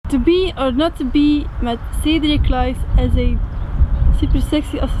To Be or Not To Be met Cedric Claeys en zijn super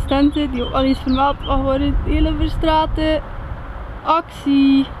sexy assistente die ook al eens vermeld mag worden. Hele verstraten.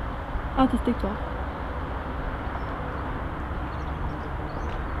 Actie. Ah, het is TikTok.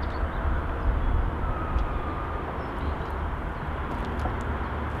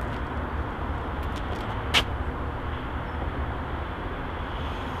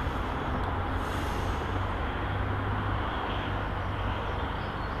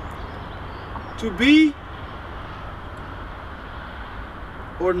 To be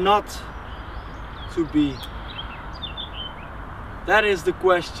or not to be? That is the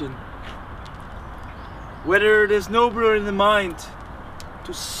question. Whether it is nobler in the mind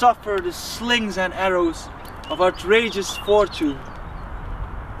to suffer the slings and arrows of outrageous fortune,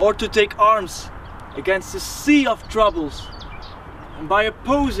 or to take arms against the sea of troubles, and by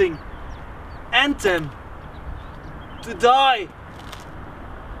opposing end them, to die,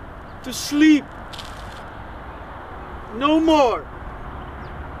 to sleep, no more.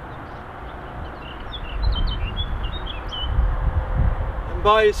 And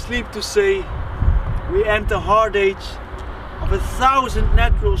by sleep to say, we end the hard age of 1,000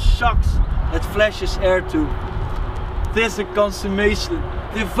 natural shocks that flesh is heir to. This a consummation,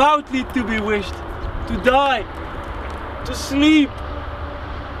 devoutly to be wished, to die, to sleep,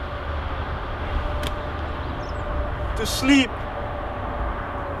 to sleep.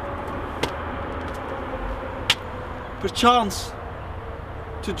 Perchance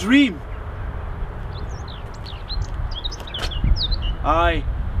to dream. Aye,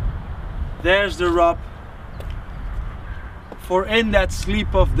 there's the rub. For in that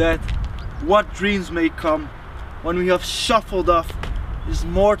sleep of death, what dreams may come when we have shuffled off this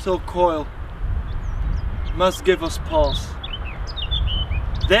mortal coil must give us pause.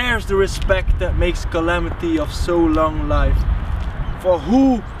 There's the respect that makes calamity of so long life. For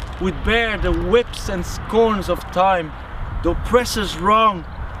who would bear the whips and scorns of time, the oppressor's wrong,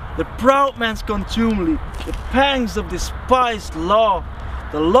 the proud man's contumely, the pangs of despised law,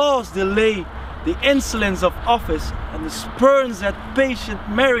 the law's delay, the insolence of office, and the spurns that patient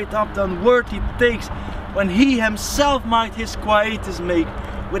merit up the unworthy takes, when he himself might his quietus make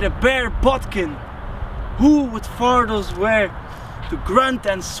with a bare bodkin? Who would farthers wear to grunt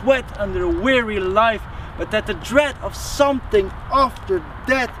and sweat under a weary life, but that the dread of something after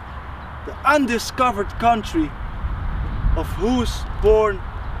death, the undiscovered country, of whose bourne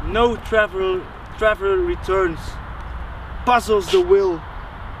no traveler returns, puzzles the will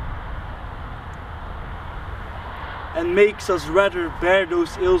and makes us rather bear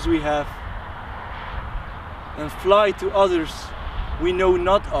those ills we have and fly to others we know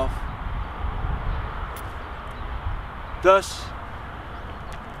not of. Thus,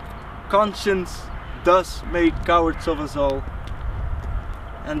 conscience does make cowards of us all,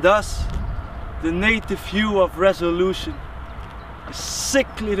 and thus the native hue of resolution is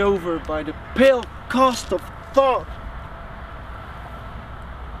sicklied over by the pale cost of thought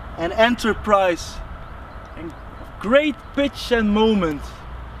and enterprise and great pitch and moment.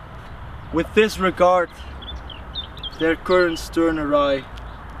 With this regard, their currents turn awry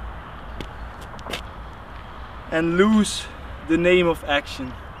and lose the name of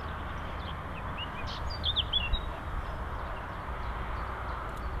action.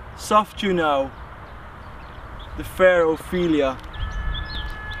 Soft you now, the fair Ophelia,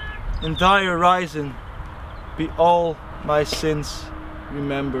 in thy horizon be all my sins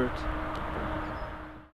remembered.